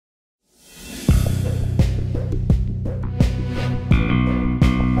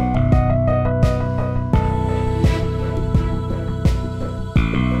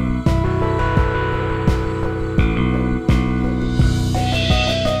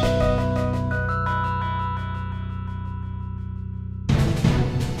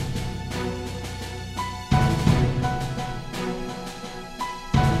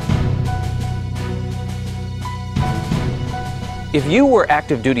If you were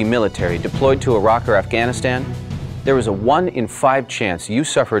active duty military deployed to Iraq or Afghanistan, there is a 1 in 5 chance you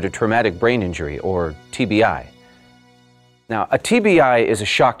suffered a traumatic brain injury, or TBI. Now, a TBI is a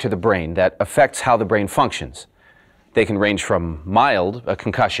shock to the brain that affects how the brain functions. They can range from mild, a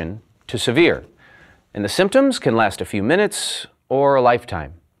concussion, to severe, and the symptoms can last a few minutes or a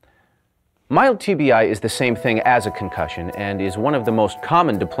lifetime. Mild TBI is the same thing as a concussion and is one of the most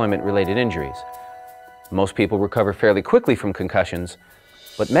common deployment-related injuries. Most people recover fairly quickly from concussions,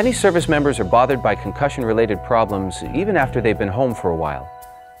 but many service members are bothered by concussion-related problems even after they've been home for a while.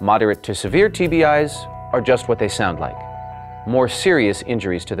 Moderate to severe TBIs are just what they sound like: more serious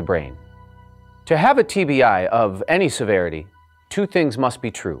injuries to the brain. To have a TBI of any severity, 2 things must be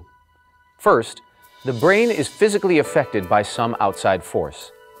true. First, the brain is physically affected by some outside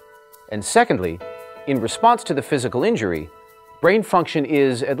force. And secondly, in response to the physical injury, brain function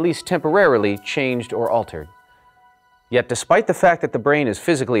is, at least temporarily, changed or altered. Yet despite the fact that the brain is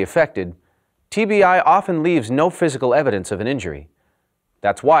physically affected, TBI often leaves no physical evidence of an injury.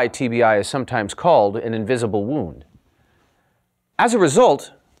 That's why TBI is sometimes called an invisible wound. As a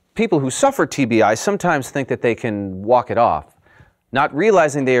result, people who suffer TBI sometimes think that they can walk it off, not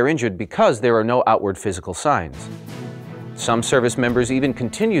realizing they are injured because there are no outward physical signs. Some service members even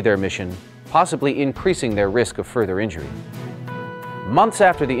continue their mission, possibly increasing their risk of further injury. Months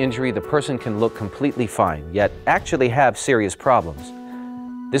after the injury, the person can look completely fine, yet actually have serious problems.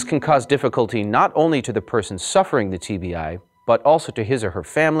 This can cause difficulty not only to the person suffering the TBI, but also to his or her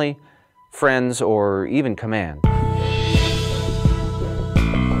family, friends, or even command.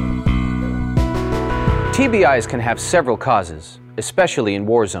 TBIs can have several causes, especially in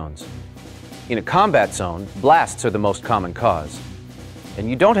war zones. In a combat zone, blasts are the most common cause. And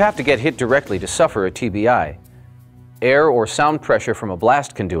you don't have to get hit directly to suffer a TBI. Air or sound pressure from a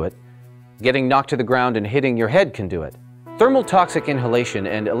blast can do it. Getting knocked to the ground and hitting your head can do it. Thermal toxic inhalation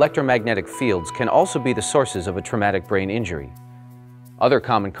and electromagnetic fields can also be the sources of a traumatic brain injury. Other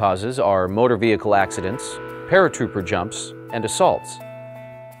common causes are motor vehicle accidents, paratrooper jumps, and assaults.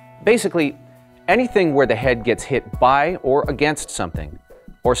 Basically, anything where the head gets hit by or against something,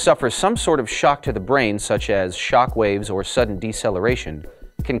 or suffers some sort of shock to the brain such as shock waves or sudden deceleration,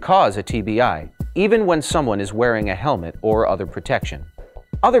 can cause a TBI, even when someone is wearing a helmet or other protection.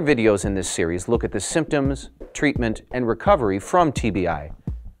 Other videos in this series look at the symptoms, treatment, and recovery from TBI.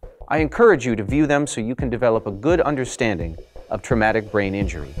 I encourage you to view them so you can develop a good understanding of traumatic brain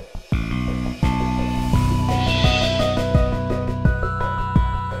injury.